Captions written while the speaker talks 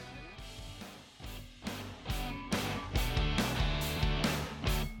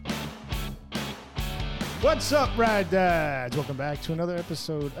What's up, Rad Dads? Welcome back to another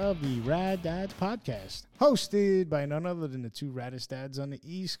episode of the Rad Dads Podcast, hosted by none other than the two raddest dads on the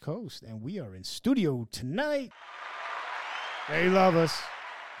East Coast. And we are in studio tonight. They love us.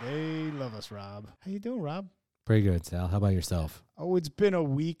 They love us, Rob. How you doing, Rob? Pretty good, Sal. How about yourself? Oh, it's been a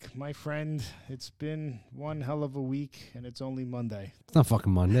week, my friend. It's been one hell of a week, and it's only Monday. It's not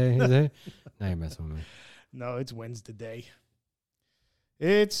fucking Monday, is it? Now you're messing with me. No, it's Wednesday day.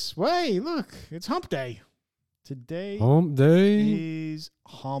 Look, it's hump day. Today Hump day. is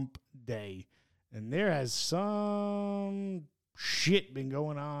hump day. And there has some shit been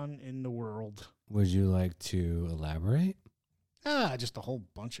going on in the world. Would you like to elaborate? Just a whole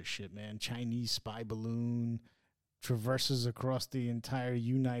bunch of shit, man. Chinese spy balloon traverses across the entire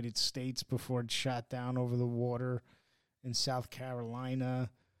United States before it's shot down over the water in South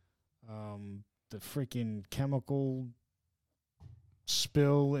Carolina. The freaking chemical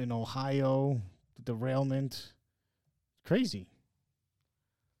spill in Ohio, the derailment. Crazy.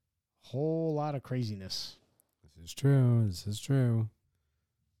 Whole lot of craziness. This is true. This is true.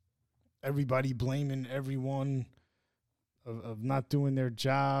 Everybody blaming everyone of not doing their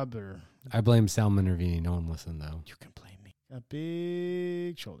job, or I blame Sal Minervini. No one listened, though. you can blame me. Got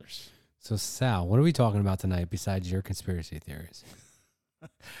big shoulders. So, Sal, what are we talking about tonight besides your conspiracy theories?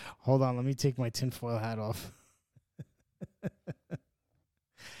 Hold on, let me take my tinfoil hat off.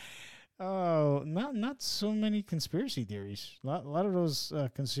 Oh, not so many conspiracy theories. A lot of those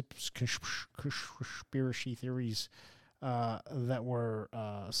conspiracy theories that were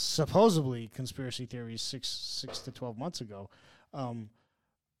supposedly conspiracy theories six to 12 months ago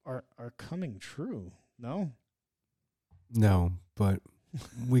are coming true. No? No, but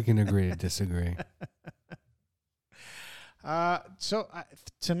we can agree to disagree.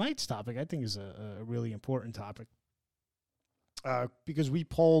 Tonight's topic, I think, is a really important topic. Because we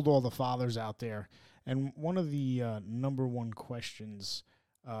polled all the fathers out there, and one of the number one questions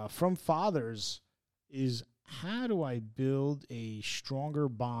from fathers is, how do I build a stronger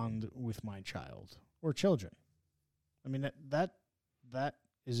bond with my child or children? I mean, that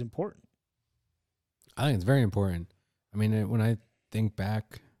is important. I think it's very important. I mean, when I think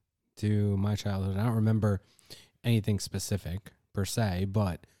back to my childhood, I don't remember anything specific per se,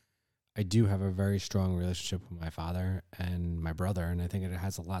 but I do have a very strong relationship with my father and my brother, and I think it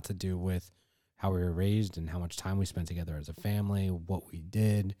has a lot to do with how we were raised and how much time we spent together as a family, what we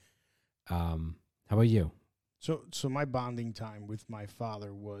did. How about you? So my bonding time with my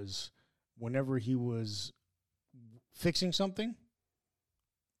father was whenever he was fixing something,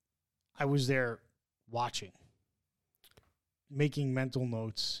 I was there watching, making mental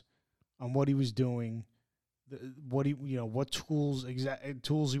notes on what he was doing, what tools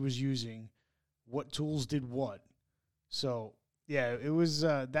he was using, what tools did what. So yeah, it was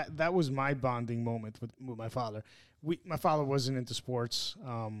that was my bonding moment with my father. My father wasn't into sports,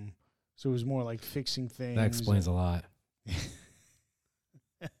 so it was more like fixing things. That explains a lot.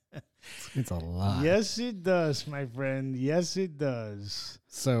 It's a lot. Yes, it does, my friend. Yes, it does.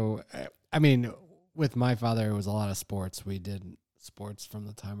 So, I mean, with my father, it was a lot of sports. We did sports from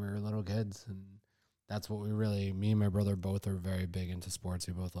the time we were little kids, and that's what me and my brother both are very big into sports.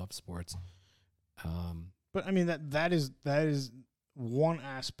 We both love sports. But I mean, that is one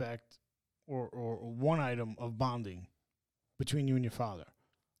aspect or one item of bonding between you and your father.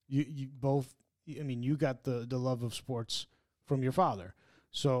 You both, I mean, you got the love of sports from your father.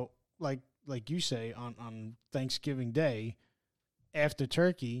 So like you say, on Thanksgiving Day, after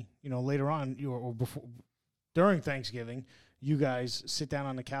turkey, later on, or before, during Thanksgiving, you guys sit down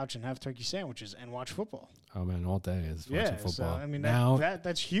on the couch and have turkey sandwiches and watch football. Oh man, all day is watching football. So I mean,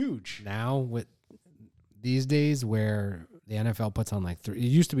 that's huge. Now with these days where the NFL puts on like it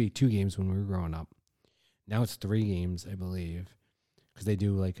used to be 2 games when we were growing up. Now it's 3 games, I believe, because they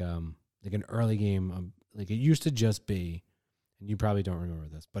do like an early game. Like it used to just be, and you probably don't remember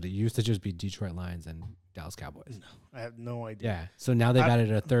this, but it used to just be Detroit Lions and Dallas Cowboys. No, I have no idea. Yeah. So now they've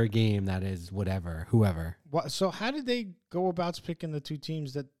added a 3rd game that is whoever. So how did they go about picking the 2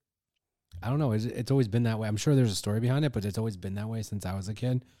 teams that? I don't know. It's always been that way. I'm sure there's a story behind it, but it's always been that way since I was a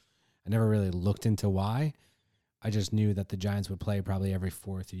kid. I never really looked into why. I just knew that the Giants would play probably every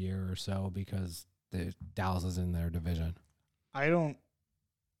 4th year or so because Dallas is in their division. I don't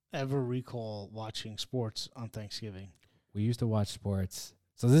ever recall watching sports on Thanksgiving. We used to watch sports.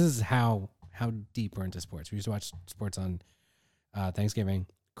 So this is how deep we're into sports. We used to watch sports on Thanksgiving,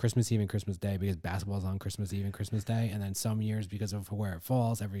 Christmas Eve and Christmas Day because basketball's on Christmas Eve and Christmas Day. And then some years, because of where it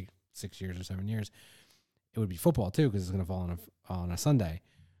falls, every 6 years or 7 years, it would be football too because it's going to fall on a Sunday.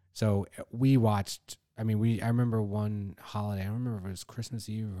 So we watched. I remember one holiday. I don't remember if it was Christmas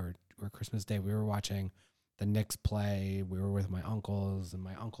Eve or Christmas Day. We were watching the Knicks play. We were with my uncles, and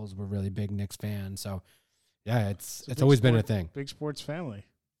my uncles were really big Knicks fans. So, yeah, it's always been a thing. Big sports family.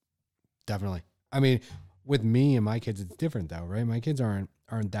 Definitely. I mean, with me and my kids, it's different though, right? My kids aren't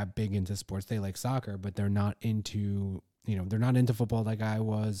that big into sports. They like soccer, but they're not into, they're not into football like I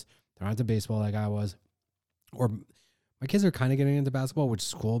was. They're not into baseball like I was. Or my kids are kind of getting into basketball, which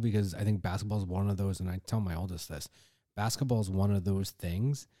is cool because I think basketball is one of those, and I tell my oldest this, basketball is one of those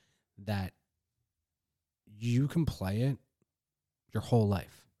things that you can play it your whole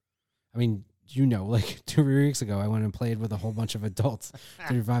life. I mean, like 2 weeks ago, I went and played with a whole bunch of adults,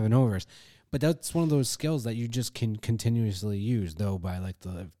 35 and overs. But that's one of those skills that you just can continuously use, though by like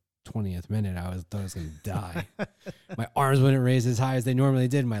the 20th minute, I thought I was going to die. My arms wouldn't raise as high as they normally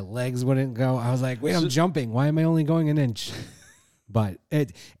did. My legs wouldn't go. I was like, wait, I'm jumping. Why am I only going an inch? But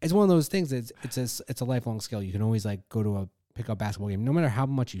it's one of those things. It's a lifelong skill. You can always like go to a pickup basketball game. No matter how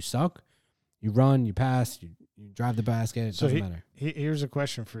much you suck, you run, you pass, you drive the basket. It doesn't matter. Here's a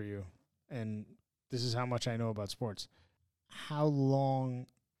question for you. And this is how much I know about sports. How long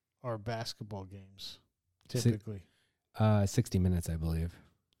are basketball games typically? 60 minutes, I believe.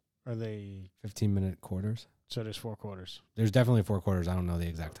 Are they 15-minute quarters? So there's 4 quarters. There's definitely 4 quarters. I don't know the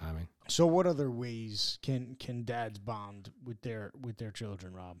exact timing. So what other ways can dads bond with their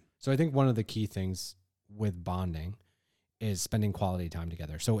children, Rob? So I think one of the key things with bonding is spending quality time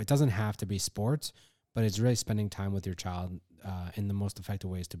together. So it doesn't have to be sports, but it's really spending time with your child in the most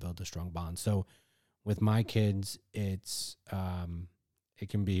effective ways to build a strong bond. So with my kids, it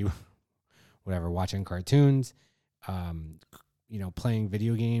can be whatever, watching cartoons, playing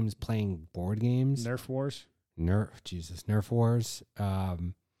video games, playing board games. Nerf Wars? Nerf Wars.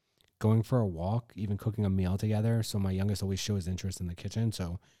 Going for a walk, even cooking a meal together. So my youngest always shows interest in the kitchen.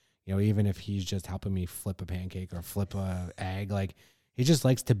 So, even if he's just helping me flip a pancake or flip a egg, like he just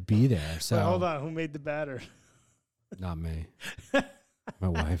likes to be there. So wait, hold on, who made the batter? Not me. My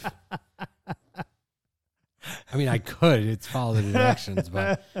wife. I mean, I could. It's follow the directions,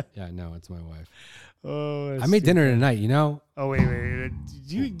 but yeah, no, it's my wife. Oh, I made dinner tonight, Oh, wait.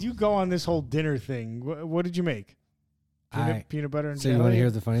 You go on this whole dinner thing. What did you make? Peanut butter and jelly? So you want to hear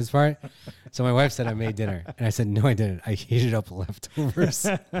the funniest part? So my wife said I made dinner, and I said no, I didn't. I heated up leftovers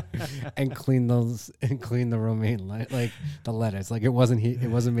and cleaned the romaine like the lettuce. Like it wasn't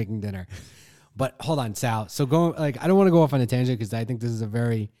making dinner. But hold on, Sal. So I don't want to go off on a tangent because I think this is a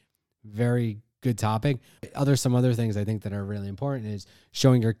very, very good topic. Some other things I think that are really important is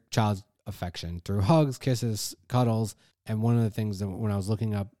showing your child affection through hugs, kisses, cuddles. And one of the things that when I was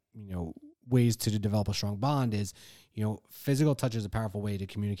looking up, ways to develop a strong bond is, physical touch is a powerful way to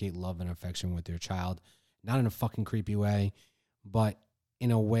communicate love and affection with your child, not in a fucking creepy way, but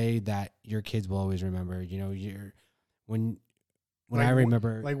in a way that your kids will always remember. When I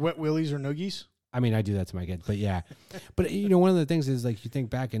remember, like wet willies or noogies. I mean, I do that to my kids, but yeah. But, one of the things is like you think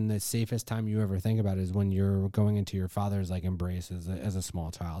back and the safest time you ever think about is when you're going into your father's like embrace as a small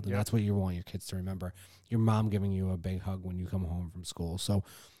child. And that's what you want your kids to remember. Your mom giving you a big hug when you come home from school. So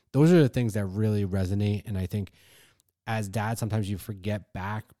those are the things that really resonate. And I think as dad, sometimes you forget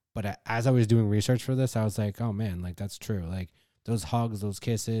back. But as I was doing research for this, I was like, oh man, like that's true. Like those hugs, those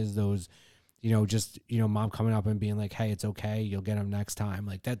kisses, those, mom coming up and being like, hey, it's okay. You'll get them next time.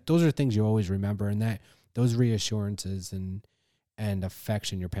 Like that, those are things you always remember. And that those reassurances and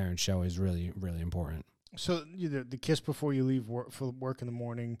affection your parents show is really, really important. So the kiss before you leave for work in the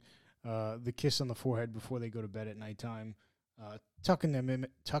morning, the kiss on the forehead before they go to bed at nighttime, tucking them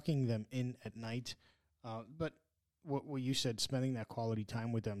in at night. But what you said, spending that quality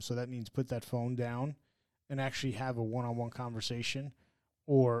time with them. So that means put that phone down and actually have a one-on-one conversation,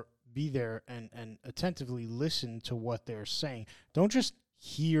 or be there and attentively listen to what they're saying. Don't just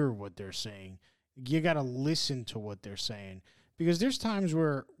hear what they're saying. You got to listen to what they're saying, because there's times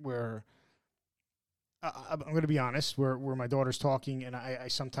where I'm going to be honest, where my daughter's talking and I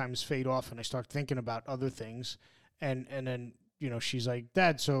sometimes fade off and I start thinking about other things, and then she's like,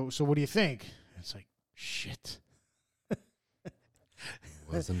 Dad, so what do you think? And it's like, shit.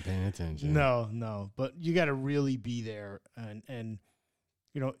 Wasn't paying attention. No, but you got to really be there, and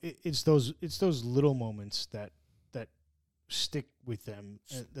it's those little moments that stick with them,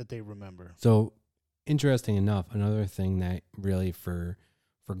 that they remember. So, interesting enough, another thing that really for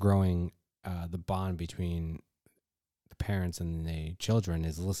growing the bond between the parents and the children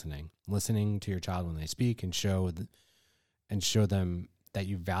is listening to your child when they speak, and show them that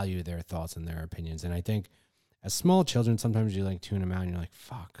you value their thoughts and their opinions. And I think as small children, sometimes you like tune them out and you're like,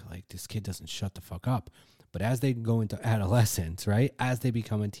 fuck, like this kid doesn't shut the fuck up. But as they go into adolescence, right, as they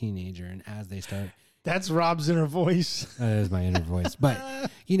become a teenager and as they start... That's Rob's inner voice. That is my inner voice.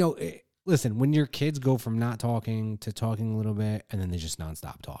 But, listen, when your kids go from not talking to talking a little bit and then they just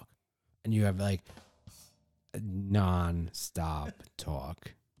nonstop talk, and you have like nonstop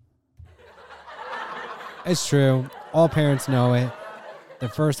talk. It's true. All parents know it. The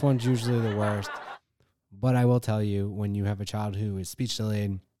first one's usually the worst. But I will tell you, when you have a child who is speech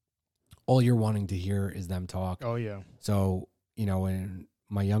delayed, all you're wanting to hear is them talk. Oh, yeah. So, you know, when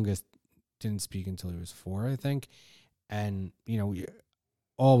my youngest didn't speak until he was 4, I think. And, you know,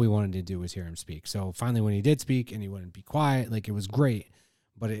 all we wanted to do was hear him speak. So finally, when he did speak and he wouldn't be quiet, like, it was great.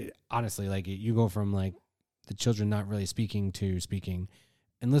 But it, honestly, like, you go from like the children not really speaking to speaking.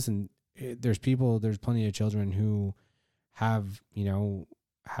 And listen, there's plenty of children who have, you know,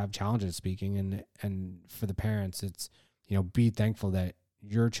 have challenges speaking, and for the parents, it's, you know, be thankful that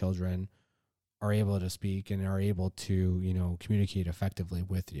your children are able to speak and are able to, you know, communicate effectively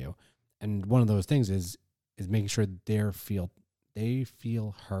with you. And one of those things is making sure they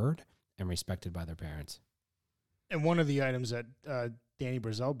feel heard and respected by their parents. And one of the items that Danny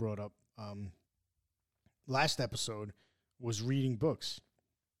Brazel brought up last episode was reading books.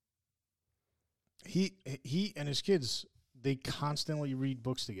 He and his kids, they constantly read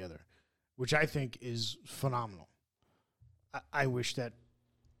books together, which I think is phenomenal. I wish that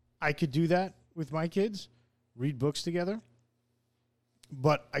I could do that with my kids, read books together.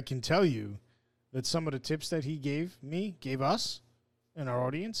 But I can tell you that some of the tips that he gave us, and our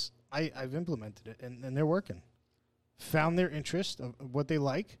audience, I've implemented it, and they're working. Found their interest of what they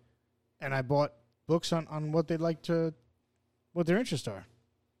like, and I bought books on what they'd like to, what their interests are.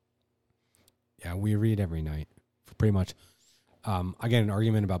 Yeah, we read every night, pretty much. I get an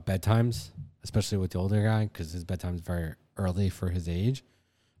argument about bedtimes, especially with the older guy, because his bedtime's very early for his age.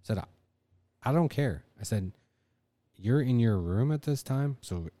 I said, I don't care. I said, you're in your room at this time,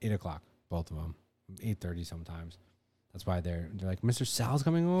 so 8 o'clock, both of them, 8:30 sometimes. That's why they're like, Mr. Sal's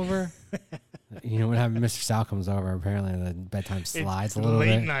coming over. You know what happened? Mr. Sal comes over. Apparently, the bedtime slides a little bit.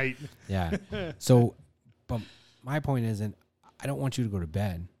 Late night. Yeah. So, but my point isn't, I don't want you to go to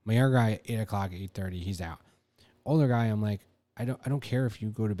bed. My younger guy, 8 o'clock, 8:30, he's out. Older guy, I'm like, I don't care if you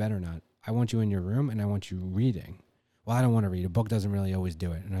go to bed or not. I want you in your room and I want you reading. Well, I don't want to read. A book doesn't really always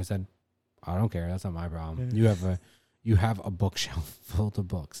do it. And I said, I don't care. That's not my problem. You have a bookshelf full of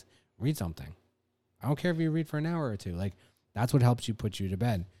books. Read something. I don't care if you read for an hour or two. Like, that's what helps you put you to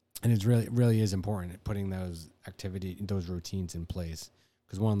bed. And it really is important putting those routines in place.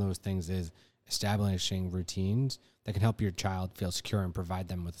 Because one of those things is establishing routines that can help your child feel secure and provide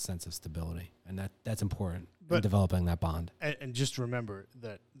them with a sense of stability. And that's important in developing that bond. And just remember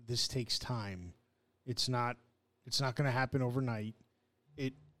that this takes time. It's not going to happen overnight.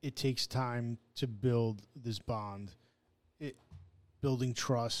 It takes time to build this bond. Building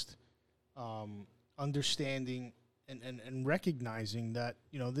trust, understanding and recognizing that,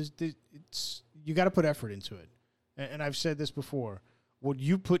 you know, it's you got to put effort into it. And I've said this before. What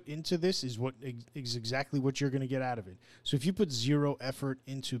you put into this is is exactly what you're going to get out of it. So if you put zero effort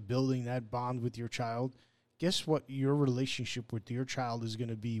into building that bond with your child, guess what your relationship with your child is going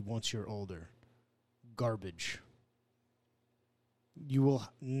to be once you're older? Garbage. You will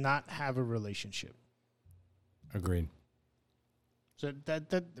not have a relationship. Agreed. So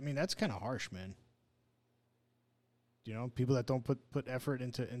that's kind of harsh, man. You know, people that don't put effort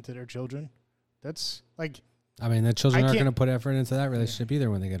into their children. That's like, I mean, the children aren't going to put effort into that relationship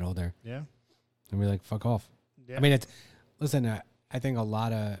either when they get older. Yeah. And be like, fuck off. Yeah. I mean, listen, I think a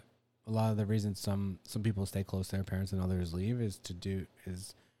lot of the reasons some people stay close to their parents and others leave is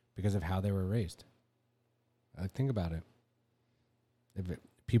because of how they were raised. Think about it.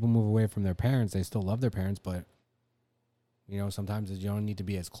 People move away from their parents, they still love their parents, but, you know, sometimes you don't need to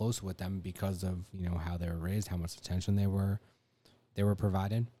be as close with them because of, you know, how they were raised, how much attention they were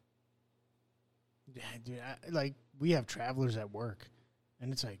provided. Yeah, dude, we have travelers at work,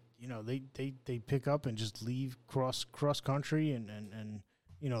 and it's like, you know, they pick up and just leave cross country and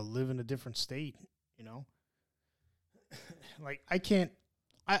you know, live in a different state, you know. Like,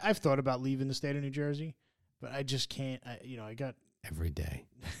 I've thought about leaving the state of New Jersey, but I just can't. I got every day.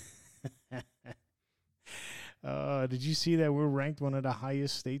 Did you see that we're ranked one of the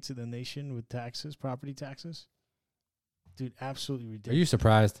highest states in the nation with taxes, property taxes? Dude, absolutely ridiculous. Are you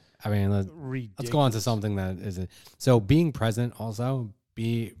surprised? I mean, let's go on to something that isn't. So being present also,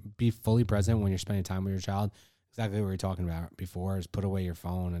 be fully present when you're spending time with your child. Exactly what we were talking about before is put away your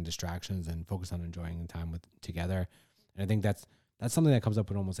phone and distractions and focus on enjoying the time together. And I think that's something that comes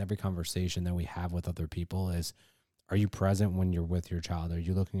up in almost every conversation that we have with other people is, are you present when you're with your child? Are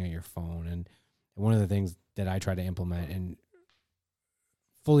you looking at your phone? And one of the things that I try to implement, and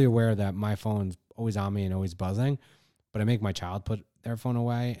fully aware that my phone's always on me and always buzzing, but I make my child put their phone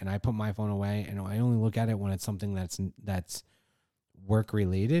away and I put my phone away, and I only look at it when it's something that's work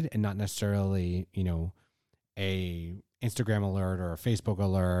related and not necessarily, a Instagram alert or a Facebook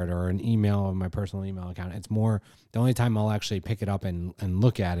alert or an email on my personal email account. It's more, the only time I'll actually pick it up and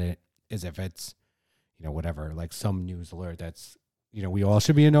look at it is if it's, whatever, like some news alert that's, we all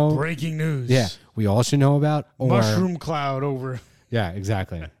should be breaking news. Yeah, we all should know about. Or, mushroom cloud over. Yeah,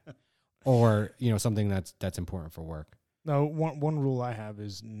 exactly. Or, something that's important for work. No, one rule I have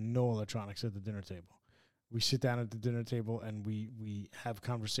is no electronics at the dinner table. We sit down at the dinner table and we have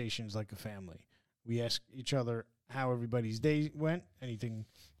conversations like a family. We ask each other how everybody's day went, anything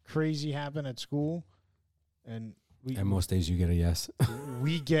crazy happened at school, and most days you get a yes.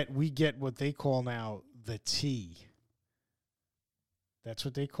 we get what they call now the tea. That's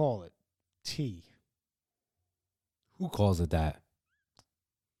what they call it, tea. Who calls it that?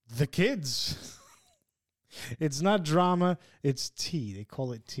 The kids. It's not drama, it's tea. They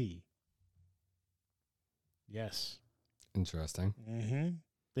call it tea. Yes. Interesting. Mm-hmm.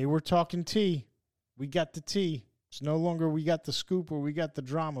 They were talking tea. We got the tea. It's no longer we got the scoop or we got the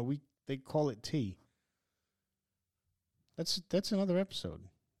drama. They call it tea. That's another episode.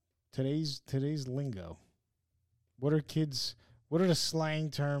 Today's lingo. What are the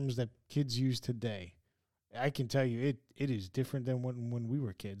slang terms that kids use today? I can tell you it is different than when we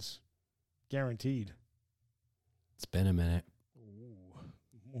were kids. Guaranteed. It's been a minute.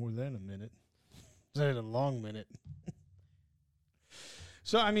 Ooh, more than a minute. It's been a long minute.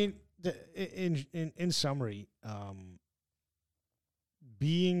 So, I mean, in summary,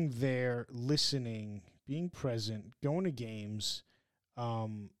 being there, listening, being present, going to games,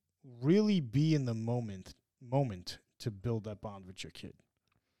 really be in the moment to build that bond with your kid.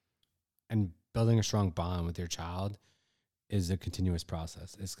 And building a strong bond with your child is a continuous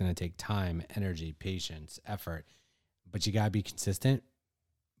process. It's going to take time, energy, patience, effort, but you got to be consistent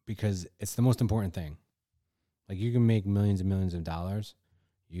because it's the most important thing. Like, you can make millions and millions of dollars.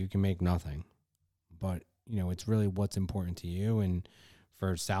 You can make nothing, but it's really what's important to you. And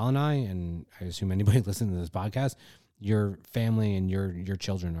for Sal and I assume anybody listening to this podcast, your family and your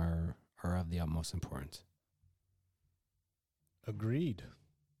children are of the utmost importance. Agreed.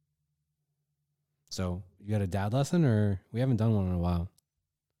 So you got a dad lesson, or we haven't done one in a while?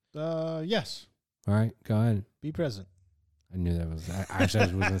 Yes. All right, go ahead. Be present. I knew that was, I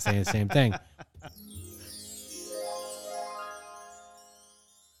was going to say the same thing.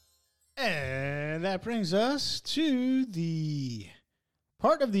 And that brings us to the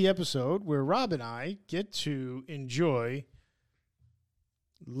part of the episode where Rob and I get to enjoy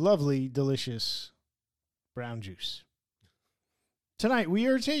lovely, delicious brown juice. Tonight we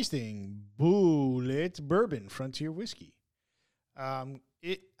are tasting Bulleit Bourbon Frontier Whiskey.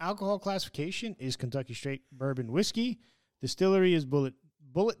 Alcohol classification is Kentucky Straight Bourbon Whiskey. Distillery is Bullet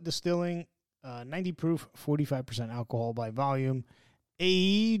Distilling, 90 proof, 45% alcohol by volume.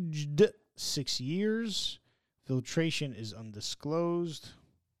 Aged 6 years. Filtration is undisclosed.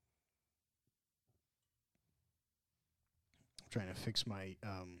 I'm trying to fix my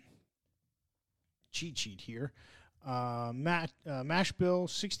cheat sheet here. Mash bill,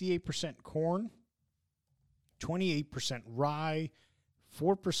 68% corn, 28% rye,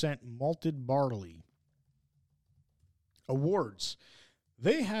 4% malted barley. Awards.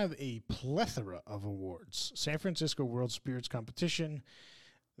 They have a plethora of awards. San Francisco World Spirits Competition.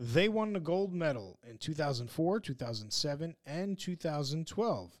 They won the gold medal in 2004, 2007, and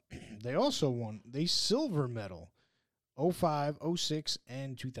 2012. They also won the silver medal 05, 06,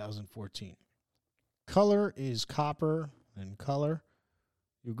 and 2014. Color is copper and color.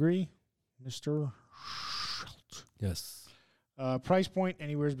 You agree, Mr. Schultz? Yes. Price point,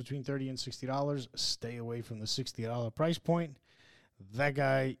 anywhere between $30 and $60. Stay away from the $60 price point. That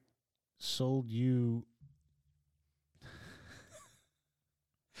guy sold you.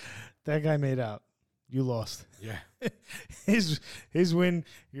 That guy made out. You lost. Yeah. His win,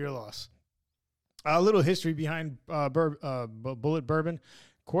 your loss. A little history behind Bulleit Bourbon.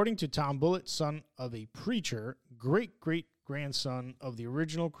 According to Tom Bulleit, son of a preacher, great-great-grandson of the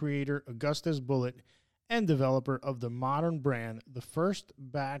original creator, Augustus Bulleit, and developer of the modern brand, the first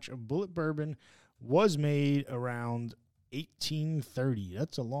batch of Bulleit Bourbon was made around 1830.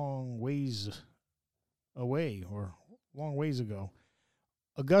 That's a long ways away, or long ways ago.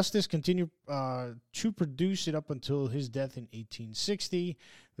 Augustus continued to produce it up until his death in 1860.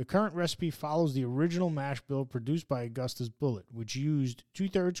 The current recipe follows the original mash bill produced by Augustus Bulleit, which used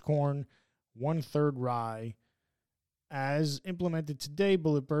 2/3 corn, 1/3 rye. As implemented today,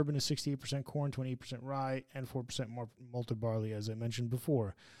 Bulleit Bourbon is 68% corn, 28% rye, and 4% malted barley, as I mentioned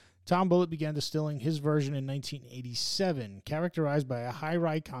before. Tom Bullitt began distilling his version in 1987, characterized by a high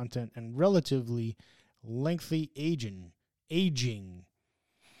rye content and relatively lengthy aging.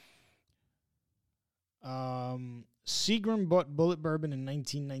 Seagram bought Bullitt Bourbon in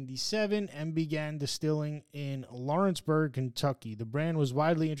 1997 and began distilling in Lawrenceburg, Kentucky. The brand was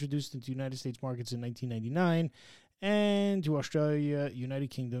widely introduced into United States markets in 1999 and to Australia,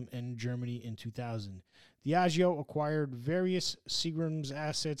 United Kingdom, and Germany in 2000. Diageo acquired various Seagram's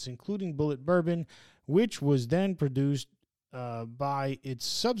assets, including Bullitt Bourbon, which was then produced by its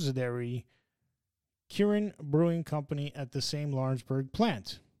subsidiary, Kirin Brewing Company, at the same Lawrenceburg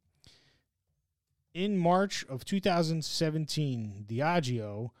plant. In March of 2017,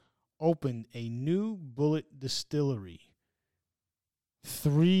 Diageo opened a new Bullitt distillery,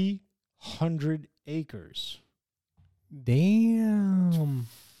 300 acres. Damn.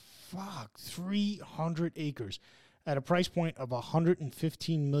 Fuck, 300 acres at a price point of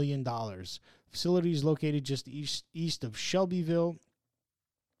 $115 million. Facility is located just east of Shelbyville,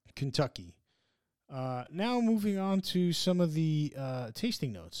 Kentucky. Now moving on to some of the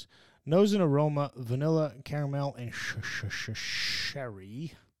tasting notes. Nose and aroma, vanilla, caramel, and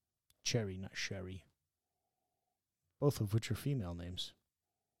sherry. Cherry, not sherry. Both of which are female names.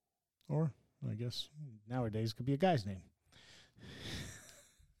 Or, I guess, nowadays could be a guy's name.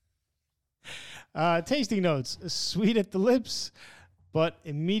 Tasting notes. Sweet at the lips, but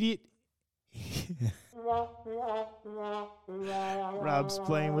immediate... Rob's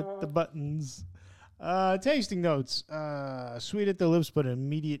playing with the buttons. Tasting notes. Sweet at the lips, but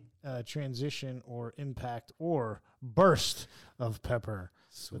immediate transition or impact or burst of pepper.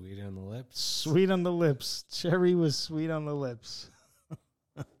 Sweet on the lips. Sweet on the lips. Cherry was sweet on the lips.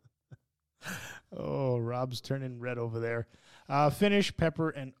 Oh, Rob's turning red over there. Finish, pepper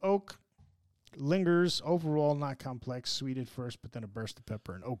and oak. Lingers, overall not complex. Sweet at first, but then a burst of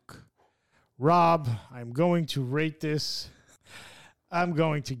pepper and oak. Rob, I'm going to rate this. I'm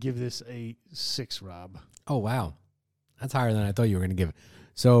going to give this a 6, Rob. Oh, wow. That's higher than I thought you were going to give it.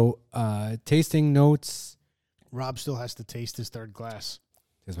 So, tasting notes. Rob still has to taste his third glass.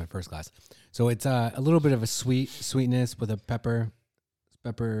 Here's my first glass. So, it's a little bit of a sweetness with a pepper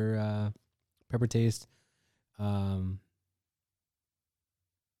taste.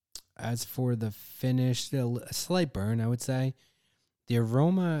 As for the finish, a slight burn, I would say. The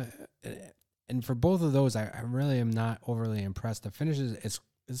aroma, and for both of those, I really am not overly impressed. The finish is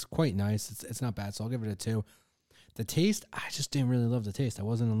quite nice. It's not bad, so I'll give it a 2. The taste, I just didn't really love the taste. I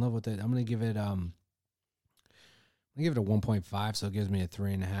wasn't in love with it. I'm gonna give it a 1.5, so it gives me a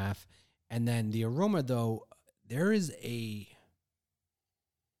 3.5. And then the aroma, though, there is a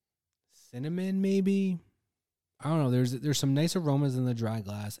cinnamon, maybe. I don't know. There's some nice aromas in the dry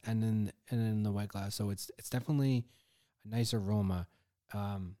glass and in the wet glass, so it's definitely a nice aroma.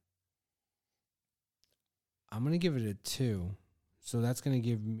 I'm gonna give it a 2, so that's gonna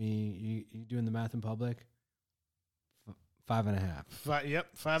give me you doing the math in public 5.5. Yep,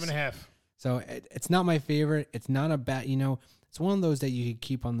 5.5. So it's not my favorite. It's not a bad. It's one of those that you could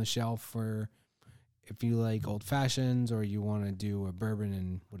keep on the shelf for if you like old fashions or you want to do a bourbon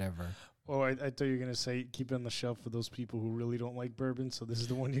and whatever. Oh, I thought you were going to say keep it on the shelf for those people who really don't like bourbon, so this is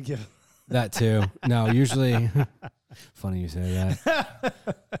the one you get. That too. No, usually, funny you say that.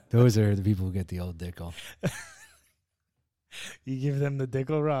 Those are the people who get the old Dickel. You give them the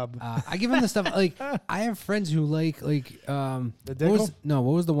Dickel, Rob. I give them the stuff, like, I have friends who like the Dickel?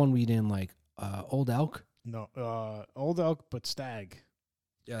 What was the one we didn't like? Old Elk? No, Old Elk, but Stag.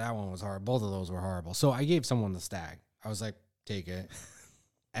 Yeah, that one was horrible. Both of those were horrible. So I gave someone the Stag. I was like, take it.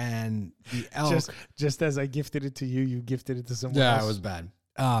 And the Elk, just as I gifted it to you, you gifted it to someone else. Yeah, it was bad.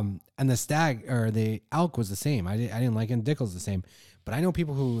 And the Stag or the Elk was the same. I didn't like it. And Dickel's the same. But I know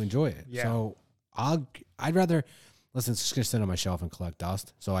people who enjoy it. Yeah. So I'd rather listen. It's just gonna sit on my shelf and collect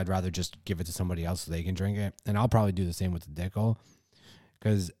dust. So I'd rather just give it to somebody else so they can drink it. And I'll probably do the same with the Dickel,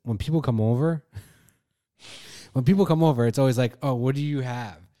 because when people come over, it's always like, "Oh, what do you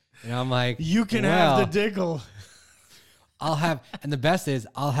have?" And I'm like, "You can have the Dickel." I'll have, and the best is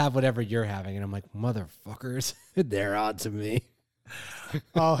I'll have whatever you're having. And I'm like, motherfuckers, they're on to me.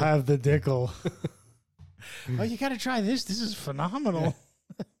 I'll have the Dickel. Oh, you got to try this. This is phenomenal.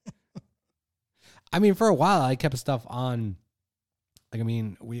 I mean, for a while, I kept stuff on. Like, I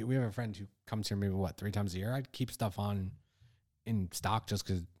mean, we have a friend who comes here maybe, 3 times a year. I'd keep stuff on in stock just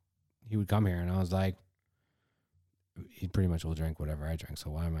because he would come here. And I was like, he pretty much will drink whatever I drink.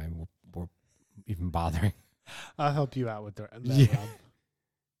 So why am I even bothering? I'll help you out with that, yeah. Rob.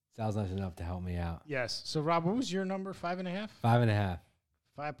 Sounds nice enough to help me out. Yes. So, Rob, what was your number? 5.5? 5.5.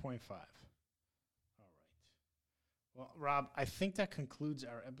 5.5. All right. Well, Rob, I think that concludes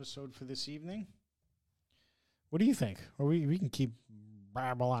our episode for this evening. What do you think? Or we can keep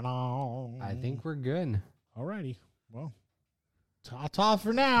babbling on. I think we're good. Alrighty. Well, ta-ta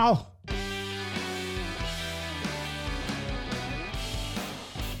for now.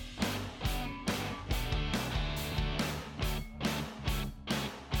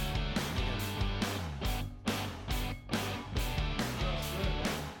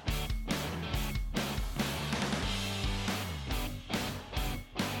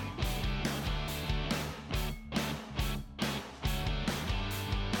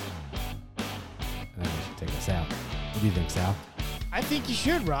 I think we should take us out. What do you think, Sal? I think you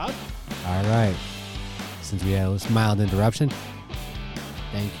should, Rob. All right. Since we had a mild interruption,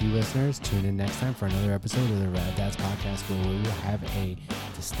 thank you, listeners. Tune in next time for another episode of the Rad Dads Podcast where we will have a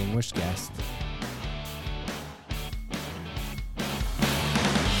distinguished guest.